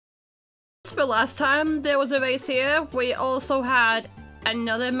but last time there was a race here, we also had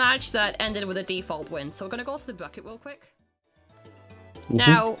another match that ended with a default win. So we're gonna go to the bracket real quick.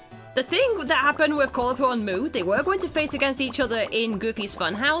 Now, the thing that happened with Colorful and Moo, they were going to face against each other in Goofy's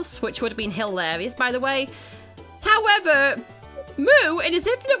Funhouse, which would have been hilarious, by the way. However, Moo, in his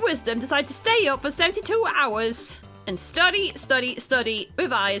infinite wisdom, decided to stay up for 72 hours and study,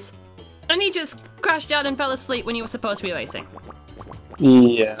 revise, and he just crashed down and fell asleep when he was supposed to be racing.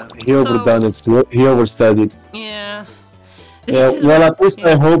 Yeah, he overdone it. He overstudied. Yeah. Yeah, well, at least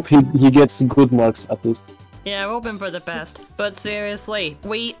I hope he gets good marks, at least. Yeah, we're hoping for the best. But seriously,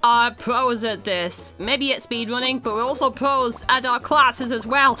 we are pros at this. Maybe at speedrunning, but we're also pros at our classes as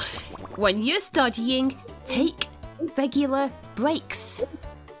well. When you're studying, take regular breaks.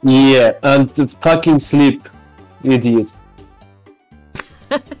 Yeah, and fucking sleep, idiot.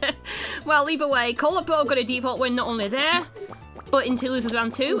 Well, either way, Colorful got a default win not only there, but into losers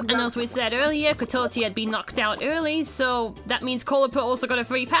round 2, and as we said earlier, Kototi had been knocked out early, so that means Colorful also got a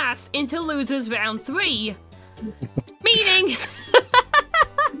free pass into losers round 3. Meaning...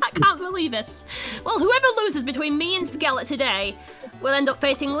 I can't believe this. Well, whoever loses between me and Skelet today will end up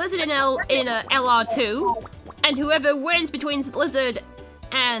facing Lizard in LR2, and whoever wins between Lizard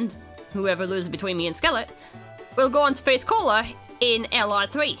and whoever loses between me and Skelet will go on to face Cola in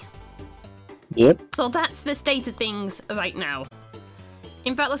LR3. Yep. So that's the state of things right now.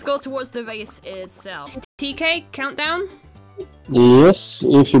 In fact, let's go towards the race itself. TK, countdown? Yes,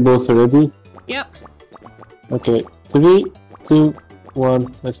 if you both are ready. Yep. Okay, 3, 2,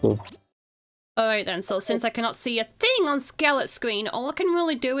 1, let's go. Alright then, so since I cannot see a thing on Skelet's screen, all I can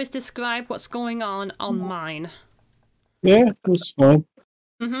really do is describe what's going on mine. Yeah, that's fine.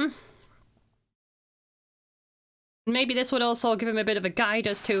 Maybe this would also give him a bit of a guide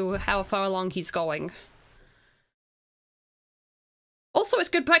as to how far along he's going. Also, it's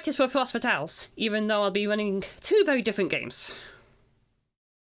good practice for Frost Fatales, even though I'll be running 2 very different games.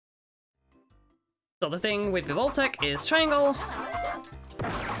 So the thing with Voltec is Triangle.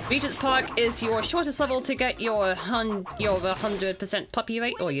 Regent's Park is your shortest level to get your 100% puppy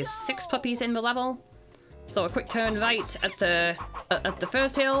rate, or your 6 puppies in the level. So a quick turn right at the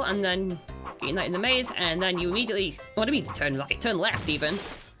first hill, and then get that in the maze, and then you immediately... What do you mean turn right? Turn left, even.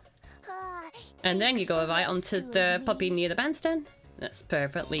 And then you go right onto the puppy near the bandstand. That's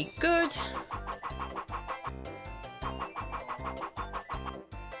perfectly good.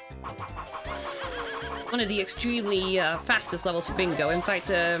 One of the extremely fastest levels for Bingo. In fact,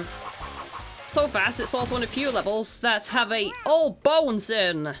 so fast it's also one of the few levels that have a all bones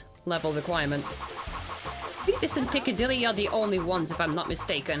in level requirement. I think this and Piccadilly are the only ones, if I'm not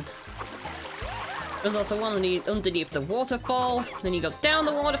mistaken. There's also one underneath the waterfall. Then you go down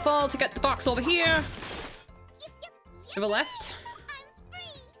the waterfall to get the box over here. To the left.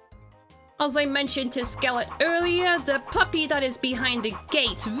 As I mentioned to Skelet earlier, the puppy that is behind the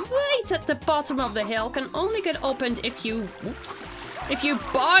gate right at the bottom of the hill can only get opened if you... Whoops. If you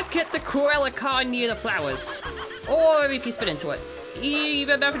bark at the Cruella car near the flowers. Or if you spit into it.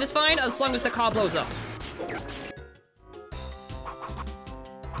 Either method is fine as long as the car blows up.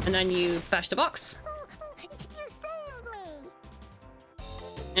 And then you bash the box.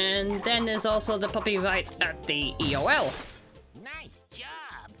 And then there's also the puppy right at the EOL. Nice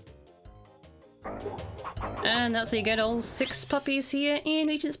job. And that's how you get all 6 puppies here in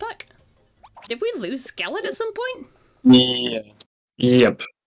Regent's Park. Did we lose Skelet at some point? Yeah. Yep.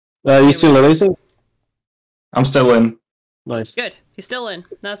 You still racing? I'm still in. Nice. Good. He's still in.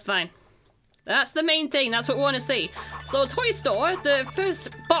 That's fine. That's the main thing. That's what we want to see. So, Toy Store, the first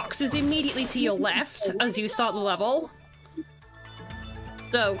box is immediately to your left as you start the level.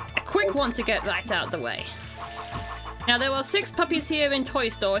 So, a quick one to get right out of the way. Now, there are 6 puppies here in Toy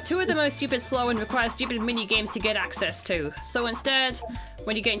Store. 2 of them are stupid slow and require stupid mini-games to get access to. So instead,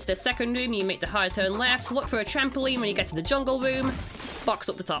 when you get into the second room, you make the hard turn left, look for a trampoline when you get to the jungle room, box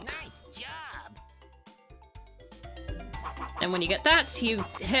up the top. Nice job. And when you get that, you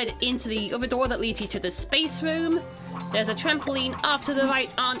head into the other door that leads you to the space room. There's a trampoline off to the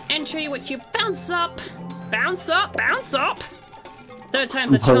right on entry, which you bounce up, bounce up, bounce up! 3rd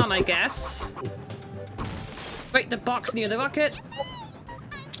time's the charm, I guess. Break the box near the rocket.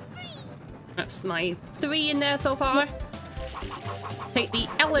 That's my 3 in there so far. Take the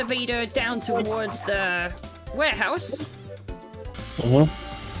elevator down towards the warehouse.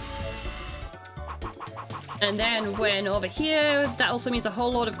 And then when over here, that also means a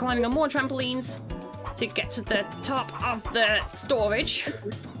whole load of climbing on more trampolines to get to the top of the storage.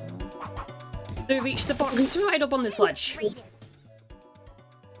 To reach the box right up on the ledge.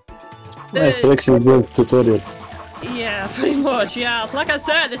 Nice, Rexy is doing tutorial. Yeah, pretty much, yeah. Like I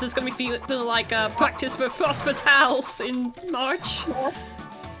said, this is gonna be feeling like practice for Frost Fatales in March.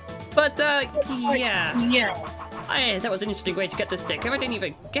 But, yeah. That was an interesting way to get the sticker. I didn't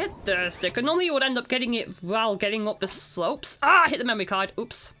even get the sticker. Normally you would end up getting it while getting up the slopes. Ah, I hit the memory card.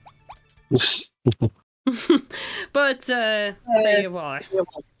 Oops. But, there you are.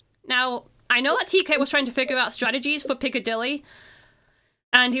 Now, I know that TK was trying to figure out strategies for Piccadilly,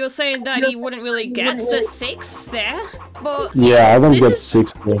 and he was saying that he wouldn't really get the 6 there, but... Yeah, I don't get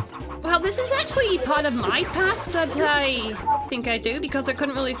 6 there. Well, this is actually part of my path that I think I do, because I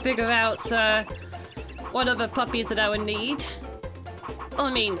couldn't really figure out what other puppies that I would need. Well,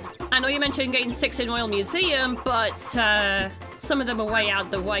 I mean, I know you mentioned getting 6 in Royal Museum, but some of them are way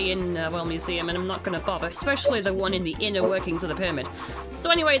out the way in Royal Museum, and I'm not going to bother, especially the one in the inner workings of the pyramid. So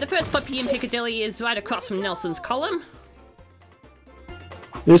anyway, the first puppy in Piccadilly is right across from Nelson's column.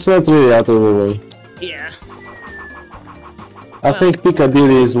 It's not really out of the way. Yeah. I think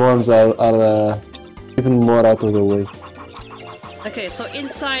Piccadilly's ones are even more out of the way. Okay, so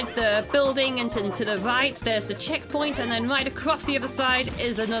inside the building and to the right, there's the checkpoint, and then right across the other side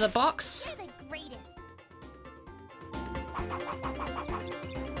is another box.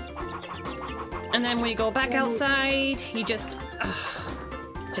 And then when you go back outside, you just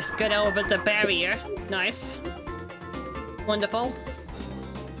get over the barrier. Nice. Wonderful.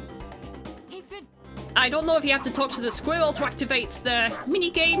 I don't know if you have to talk to the squirrel to activate the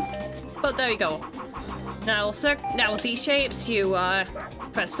mini-game, but there you go. Now with these shapes, you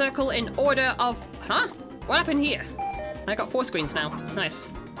press circle in order of... Huh? What happened here? I got 4 screens now. Nice.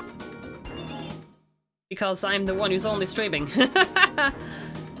 Because I'm the one who's only streaming.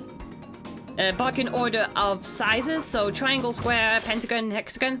 Bark in order of sizes, so triangle, square, pentagon,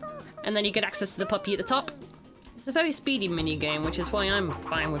 hexagon, and then you get access to the puppy at the top. It's a very speedy mini-game, which is why I'm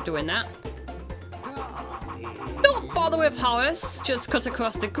fine with doing that. Don't bother with Horace, just cut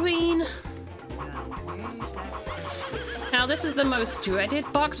across the green. Now this is the most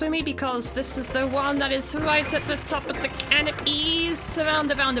dreaded box for me because this is the one that is right at the top of the canopies around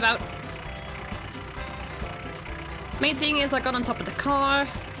the roundabout. Main thing is I got on top of the car,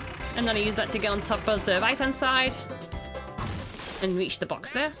 and then I used that to get on top of the right hand side and reach the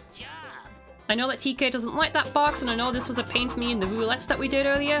box there. I know that TK doesn't like that box, and I know this was a pain for me in the roulettes that we did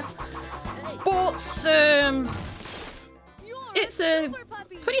earlier. But, it's a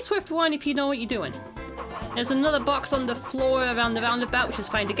pretty swift one if you know what you're doing. There's another box on the floor around the roundabout, which is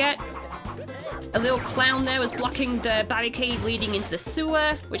fine to get. A little clown there was blocking the barricade leading into the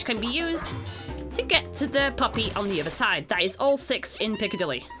sewer, which can be used to get to the puppy on the other side. That is all 6 in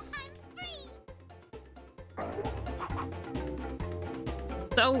Piccadilly.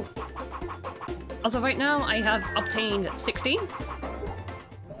 So, as of right now, I have obtained 16.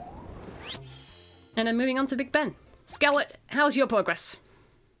 And I'm moving on to Big Ben. Skelet, how's your progress?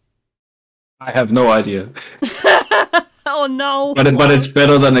 I have no idea. Oh no! But it's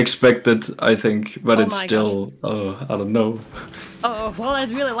better than expected, I think. But Oh it's my still, I don't know. Oh, well,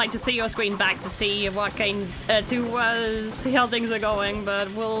 I'd really like to see your screen back to see what kind see how things are going,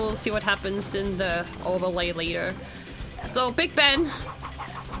 but we'll see what happens in the overlay later. So, Big Ben,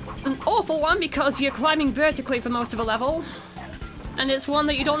 an awful one because you're climbing vertically for most of the level. And it's one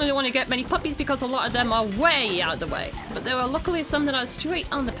that you don't really want to get many puppies because a lot of them are way out of the way. But there are luckily some that are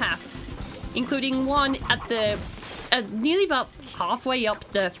straight on the path, including one at the nearly about halfway up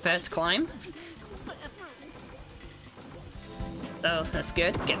the first climb. So that's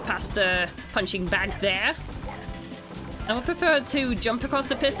good. Get past the punching bag there. I would prefer to jump across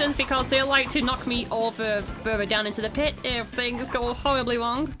the pistons because they like to knock me over further down into the pit if things go horribly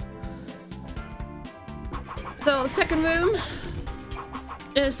wrong. So the second room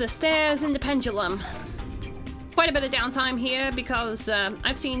is the stairs and the pendulum. Quite a bit of downtime here because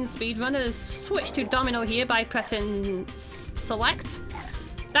I've seen speedrunners switch to domino here by pressing select.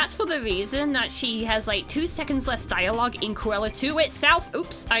 That's for the reason that she has like 2 seconds less dialogue in Cruella 2 itself.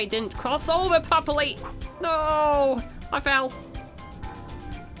 Oops, I didn't cross over properly. No, I fell.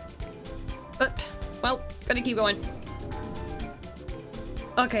 But, well, gotta keep going.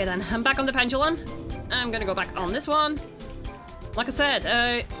 Okay then, I'm back on the pendulum. I'm gonna go back on this one. Like I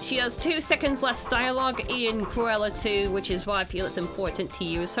said, she has 2 seconds less dialogue in Cruella 2, which is why I feel it's important to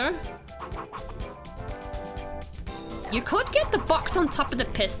use her. You could get the box on top of the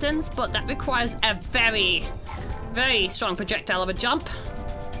pistons, but that requires a very, very strong projectile of a jump.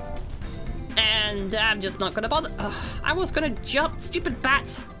 And I'm just not gonna bother. Ugh, I was gonna jump, stupid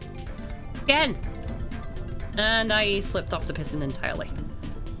bat. Again. And I slipped off the piston entirely.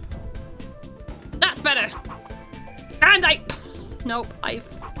 That's better. And I... Nope,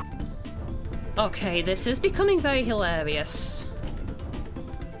 Okay, this is becoming very hilarious.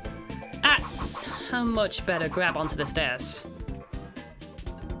 That's a much better grab onto the stairs.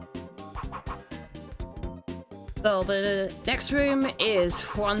 So the next room is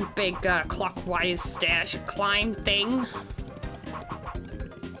one big clockwise stair climb thing.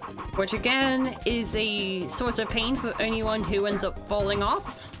 Which again is a source of pain for anyone who ends up falling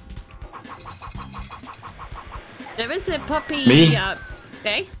off. There is a puppy. Me?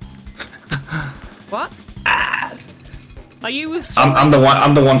 Hey? What? Are you? I'm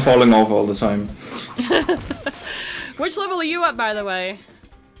the one falling off all the time. Which level are you at, by the way?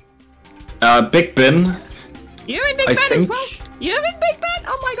 Big Ben. You're in Big I Ben think... as well? You're in Big Ben?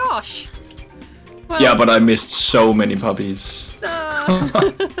 Oh my gosh. Well, Yeah, but I missed so many puppies.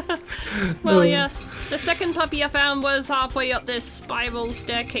 well, yeah. The second puppy I found was halfway up this spiral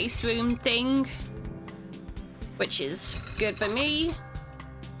staircase room thing. Which is good for me.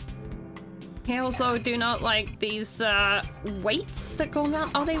 I also do not like these weights that go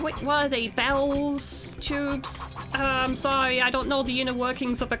around. Are they what are they? Bells? Tubes? I'm sorry, I don't know the inner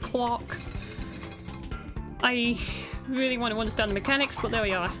workings of a clock. I really want to understand the mechanics, but there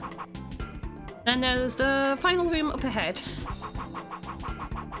we are. And there's the final room up ahead.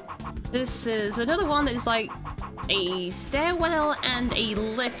 This is another one that is like a stairwell and a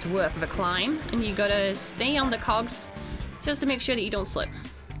lift worth of a climb, and you gotta stay on the cogs just to make sure that you don't slip.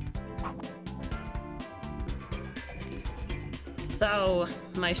 So,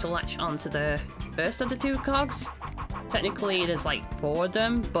 managed to latch onto the first of the two cogs. Technically there's like 4 of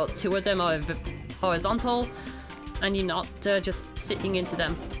them, but 2 of them are horizontal, and you're not just sitting into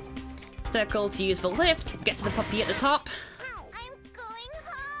them. Circle to use the lift, get to the puppy at the top. I'm going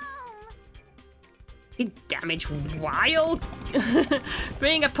home. Good damage while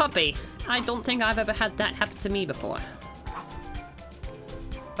being a puppy. I don't think I've ever had that happen to me before.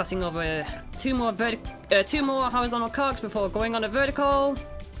 Crossing over 2 more horizontal cogs before going on a vertical.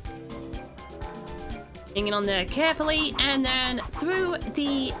 Hanging on there carefully, and then through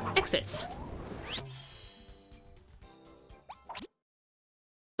the exits.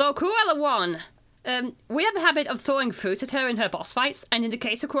 So, Cruella 1. We have a habit of throwing fruit at her in her boss fights, and in the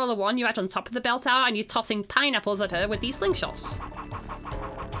case of Cruella 1, you're at on top of the bell tower and you're tossing pineapples at her with these slingshots.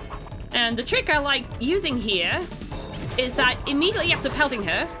 And the trick I like using here is that immediately after pelting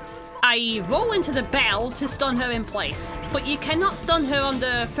her, I roll into the bell to stun her in place. But you cannot stun her on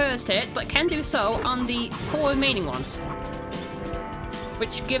the first hit, but can do so on the 4 remaining ones.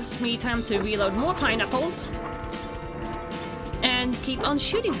 Which gives me time to reload more pineapples and keep on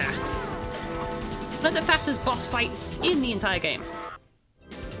shooting her. One of the fastest boss fights in the entire game.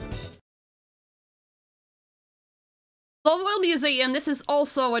 The Royal Museum, this is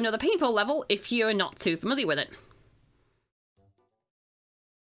also another painful level if you're not too familiar with it.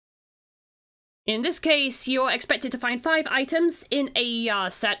 In this case, you're expected to find 5 items in a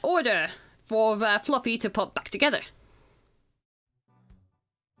set order for Fluffy to put back together.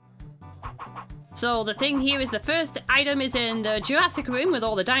 So the thing here is the first item is in the Jurassic room with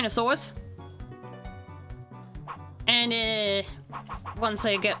all the dinosaurs. And once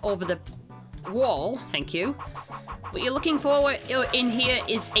I get over the wall, thank you, what you're looking for in here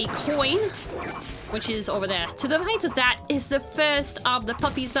is a coin, which is over there. To the right of that is the first of the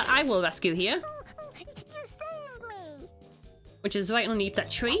puppies that I will rescue here. You saved me. Which is right underneath that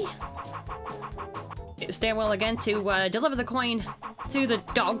tree. Get the stairwell again to deliver the coin to the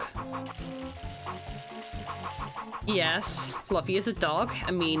dog. Yes, Fluffy is a dog.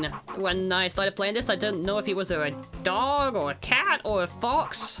 I mean, when I started playing this, I didn't know if he was a dog or a cat or a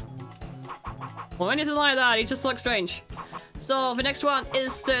fox or anything like that. He just looks strange. So the next one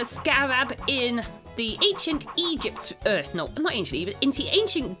is the scarab in the ancient Egypt. No, not ancient Egypt. In the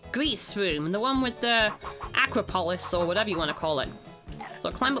ancient Greece room, the one with the Acropolis or whatever you want to call it.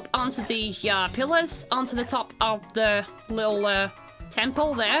 So climb up onto the pillars, onto the top of the little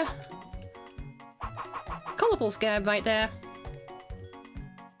temple there. Colourful scarab right there.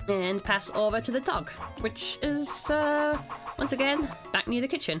 And pass over to the dog, which is, once again, back near the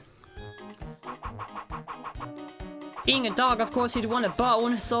kitchen. Being a dog, of course, you'd want a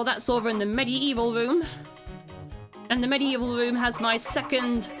bone, so that's over in the medieval room. And the medieval room has my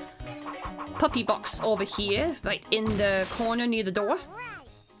second puppy box over here, right in the corner near the door.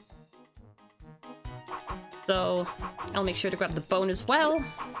 So I'll make sure to grab the bone as well.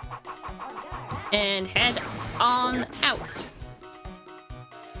 And head on out.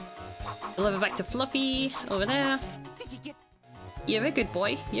 Deliver back to Fluffy over there. You're a good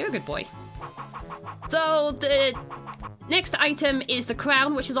boy. You're a good boy. So the next item is the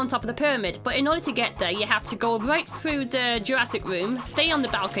crown, which is on top of the pyramid. But in order to get there, you have to go right through the Jurassic room, stay on the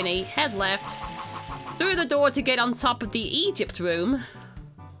balcony, head left, through the door to get on top of the Egypt room.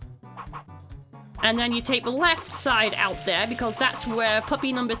 And then you take the left side out there, because that's where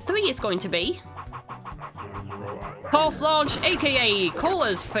puppy number 3 is going to be. Pulse Launch, aka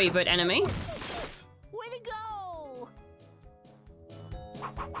Cola's favorite enemy. Way to go!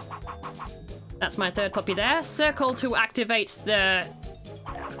 That's my third puppy there. Circle to activate the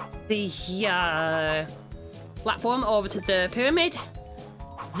platform over to the pyramid.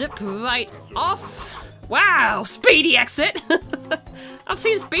 Zip right off. Wow, speedy exit! I've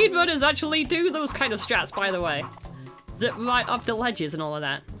seen speedrunners actually do those kind of strats, by the way. Zip right off the ledges and all of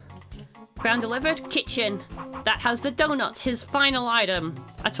that. Crown delivered. Kitchen. That has the donuts, his final item.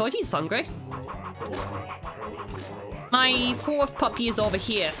 I told you he's hungry. My fourth puppy is over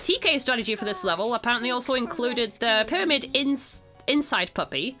here. TK's strategy for this level apparently also included the pyramid inside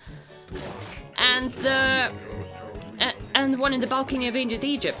puppy. And the one in the balcony of ancient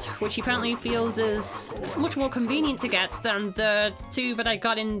Egypt, which he apparently feels is much more convenient to get than the 2 that I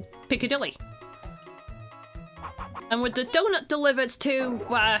got in Piccadilly. And with the donut delivered to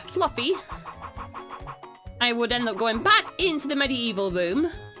Fluffy, I would end up going back into the medieval room,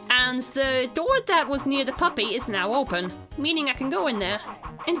 and the door that was near the puppy is now open, meaning I can go in there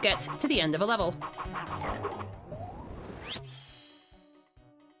and get to the end of a level.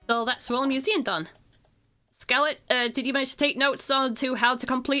 So that's Royal Museum done. Skelet, did you manage to take notes on to how to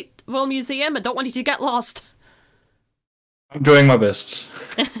complete Royal Museum? I don't want you to get lost. I'm doing my best.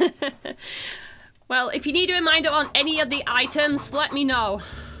 Well, if you need a reminder on any of the items, let me know.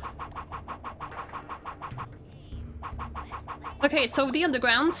 Okay, so the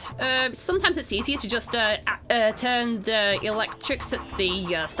underground, sometimes it's easier to just turn the electrics at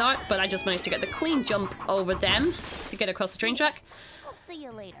the start, but I just managed to get the clean jump over them to get across the train track. I'll see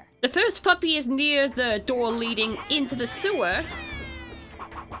you later. The first puppy is near the door leading into the sewer.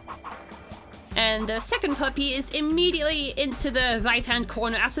 And the second puppy is immediately into the right-hand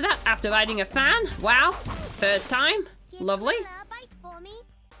corner after that, after riding a fan. Wow, first time. Lovely. Bite for me.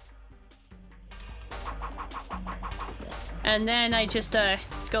 And then I just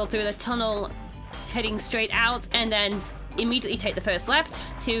go through the tunnel, heading straight out, and then immediately take the first left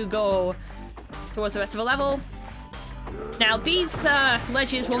to go towards the rest of the level. Now, these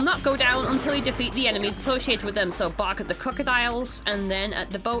ledges will not go down until you defeat the enemies associated with them, so bark at the crocodiles and then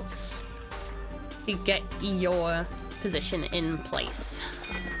at the boats to get your position in place.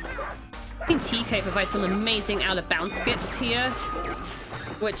 I think TK provides some amazing out-of-bounds skips here,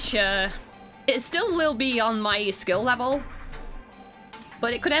 which it still will be on my skill level,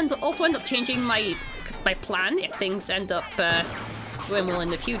 but it could also end up changing my plan if things end up going well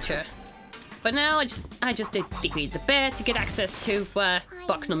in the future. But now I just did defeat the bear to get access to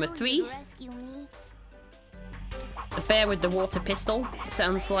box number 3. The bear with the water pistol.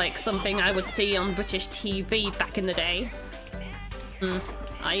 Sounds like something I would see on British TV back in the day.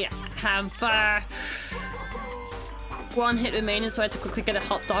 I have 1 hit remaining, so I had to quickly get a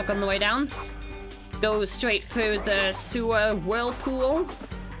hot dog on the way down. Go straight through the sewer whirlpool.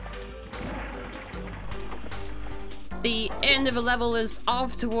 The end of the level is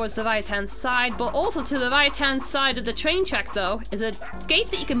off towards the right-hand side, but also to the right-hand side of the train track, though, is a gate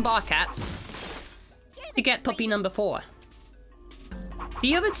that you can bark at to get puppy number 4.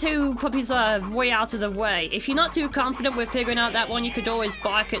 The other 2 puppies are way out of the way. If you're not too confident with figuring out that one, you could always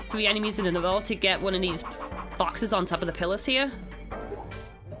bark at 3 enemies in a row to get one of these boxes on top of the pillars here.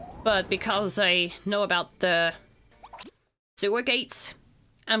 But because I know about the sewer gates,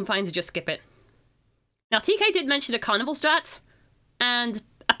 I'm fine to just skip it. Now, TK did mention a carnival strat and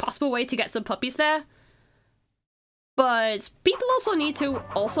a possible way to get some puppies there. But people also need to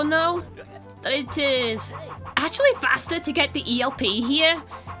also know that it is actually faster to get the ELP here,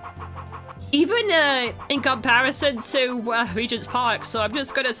 even in comparison to Regent's Park, so I'm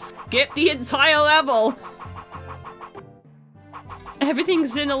just gonna skip the entire level.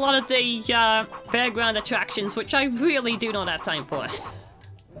 Everything's in a lot of the fairground attractions, which I really do not have time for.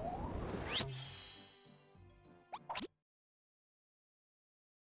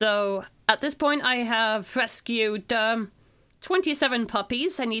 So, at this point I have rescued 27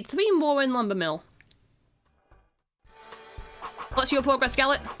 puppies. I need 3 more in Lumber Mill. What's your progress,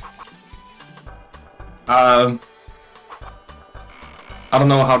 Skelet? I don't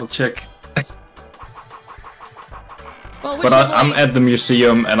know how to check. Well, but I'm at the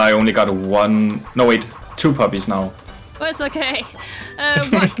museum and I only got 2 puppies now. Well, it's okay.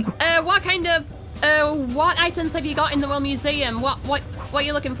 What kind of what items have you got in the Royal Museum? What are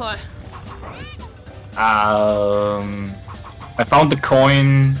you looking for? I found the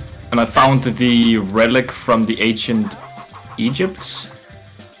coin, and I found the relic from the ancient Egypt.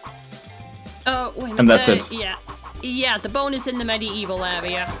 Oh, wait a minute. And that's it. Yeah. Yeah, the bone is in the medieval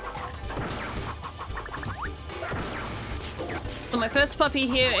area. So my first puppy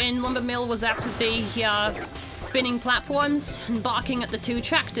here in Lumber Mill was after the spinning platforms and barking at the 2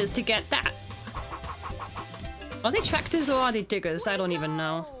 tractors to get that. Are they tractors or are they diggers? I don't even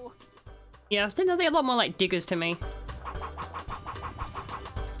know. Yeah, they're a lot more like diggers to me.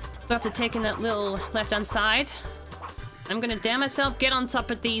 So after taking that little left-hand side, I'm gonna dare myself get on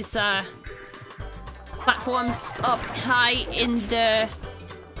top of these platforms up high in the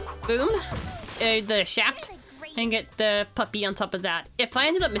boom, the shaft, and get the puppy on top of that. If I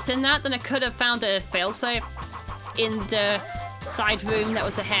ended up missing that, then I could have found a failsafe in the side room that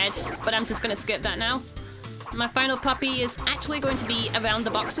was ahead, but I'm just gonna skip that now. My final puppy is actually going to be around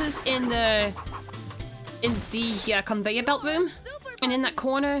the boxes in the conveyor belt room, and in that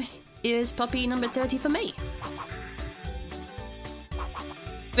corner is puppy number 30 for me.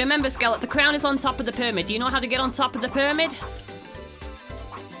 Remember, Skelet, the crown is on top of the pyramid. Do you know how to get on top of the pyramid?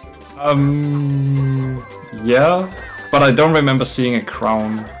 Yeah, but I don't remember seeing a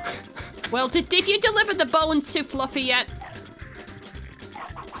crown. Well, did you deliver the bone to Fluffy yet?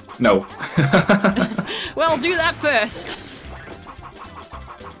 No. Well, do that first.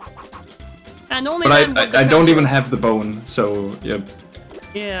 And only But then will the I don't crown- even have the bone, so yep.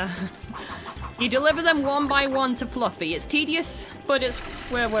 Yeah. You deliver them one by one to Fluffy. It's tedious, but it's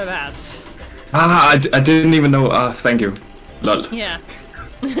where we're at. Ah, I didn't even know. Thank you. Lol. Yeah.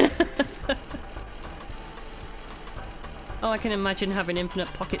 Oh, I can imagine having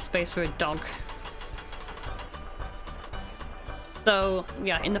infinite pocket space for a dog. So,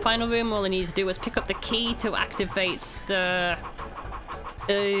 yeah, in the final room, all I need to do is pick up the key to activate the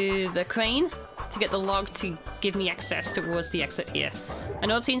crane to get the log to give me access towards the exit here. I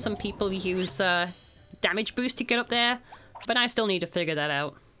know I've seen some people use damage boost to get up there, but I still need to figure that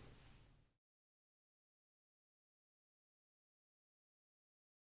out.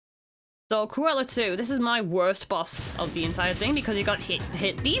 So, Cruella 2, this is my worst boss of the entire thing because he got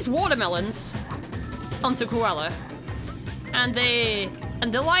hit these watermelons onto Cruella. And they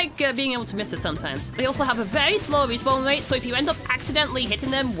like being able to miss it sometimes. They also have a very slow respawn rate, so if you end up accidentally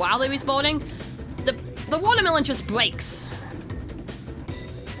hitting them while they're respawning, the watermelon just breaks.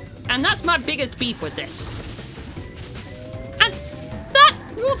 And that's my biggest beef with this. And that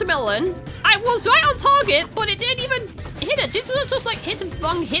watermelon, I was right on target, but it didn't even hit it. Did it just like hit a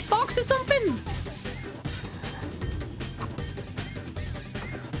wrong hitbox or something?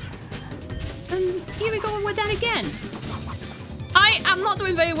 And here we go with that again. I am not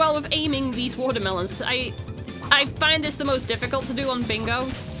doing very well with aiming these watermelons. I find this the most difficult to do on bingo.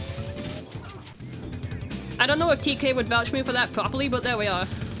 I don't know if TK would vouch me for that properly, but there we are.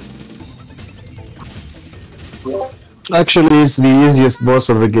 Actually, it's the easiest boss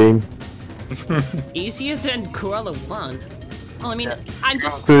of the game. Easier than Cruella 1. Well, I mean, I'm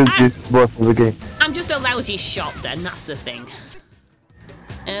just... It's the easiest boss of the game. I'm just a lousy shot then, that's the thing.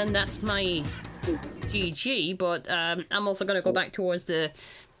 And that's my GG, but I'm also going to go back towards the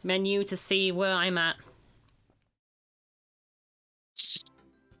menu to see where I'm at.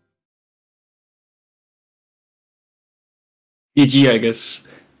 GG, I guess.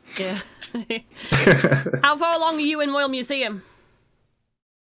 Yeah. How far along are you in Royal Museum?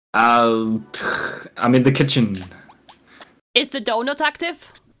 I'm in the kitchen. Is the donut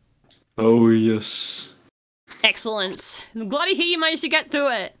active? Oh, yes. Excellent. I'm glad to hear you managed to get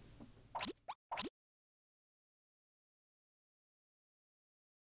through it.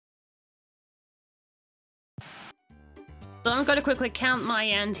 So I'm going to quickly count my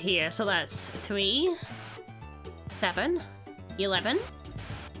end here. So that's 3, 7, 11,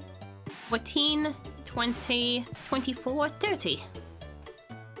 14, 20, 24, 30.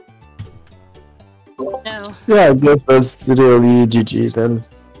 No. Yeah, I guess that's really GG then.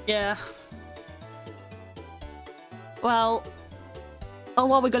 Yeah. Well,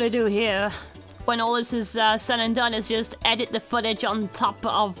 what we're gonna do here, when all this is said and done, is just edit the footage on top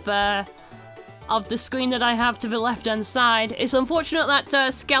of the screen that I have to the left-hand side. It's unfortunate that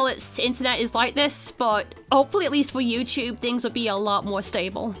Skelet's internet is like this, but hopefully at least for YouTube, things will be a lot more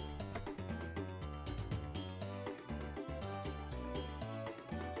stable.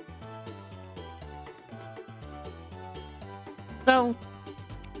 So,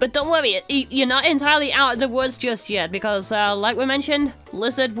 but don't worry, you're not entirely out of the woods just yet, because like we mentioned,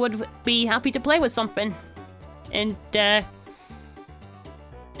 Lizard would be happy to play with something. And to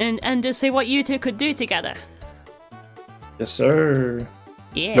see what you two could do together. Yes, sir.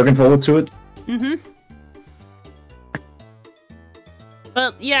 Yeah. Looking forward to it.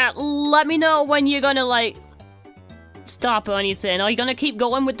 But yeah, let me know when you're gonna, like, stop or anything. Are you gonna keep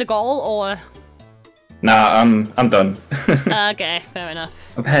going with the goal, or...? Nah, I'm done. Okay, fair enough.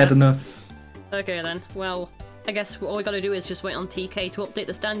 I've had enough. Okay then, well, I guess all we gotta do is just wait on TK to update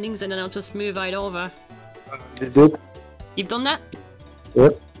the standings, and then I'll just move right over. You did? You've done that?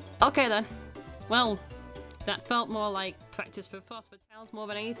 Yep. Okay then. Well, that felt more like practice for Tales more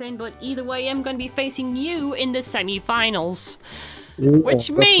than anything, but either way, I'm gonna be facing you in the semi-finals. Yeah, Which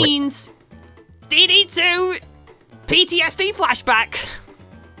means... DD2 PTSD flashback!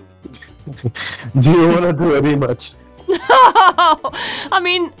 Do you want to do a rematch? I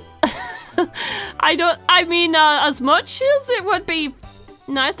mean... as much as it would be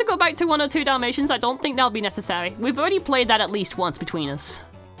nice to go back to 1 or 2 Dalmatians, I don't think that'll be necessary. We've already played that at least once between us.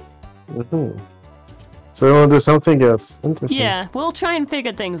 So you want to do something else? Interesting. Yeah, we'll try and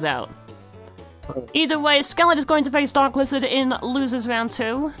figure things out. Either way, Skelet is going to face Dark Lizard in Losers Round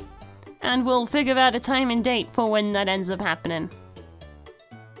 2, and we'll figure out a time and date for when that ends up happening.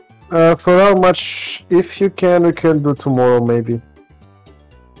 For how much, if you can, we can do tomorrow, maybe.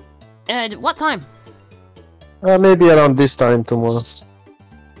 What time? Maybe around this time tomorrow.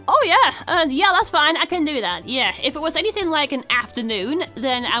 Oh yeah, yeah, that's fine, I can do that, yeah. If it was anything like an afternoon,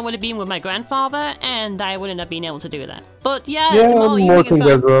 then I would have been with my grandfather, and I wouldn't have been able to do that. But yeah, Yeah, tomorrow I'm you make it working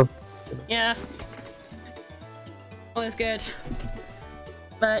fun. as well. Yeah. All is good.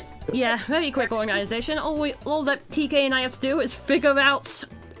 But yeah, very quick organization. All that TK and I have to do is figure out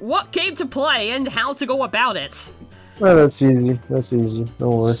what game to play and how to go about it. Well, that's easy. That's easy.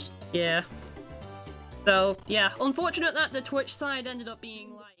 Don't worry. Yeah. So, yeah, unfortunate that the Twitch side ended up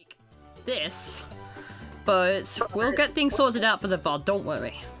being like this. But we'll get things sorted out for the VOD, don't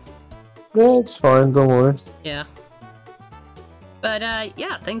worry. Yeah, it's fine. Don't worry. Yeah. But,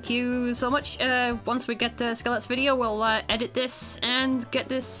 yeah, thank you so much. Once we get Skelet's video, we'll edit this and get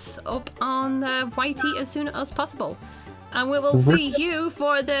this up on YT as soon as possible. And we will see you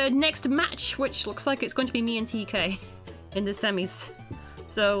for the next match, which looks like it's going to be me and TK in the semis.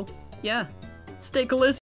 So, yeah, stay cool.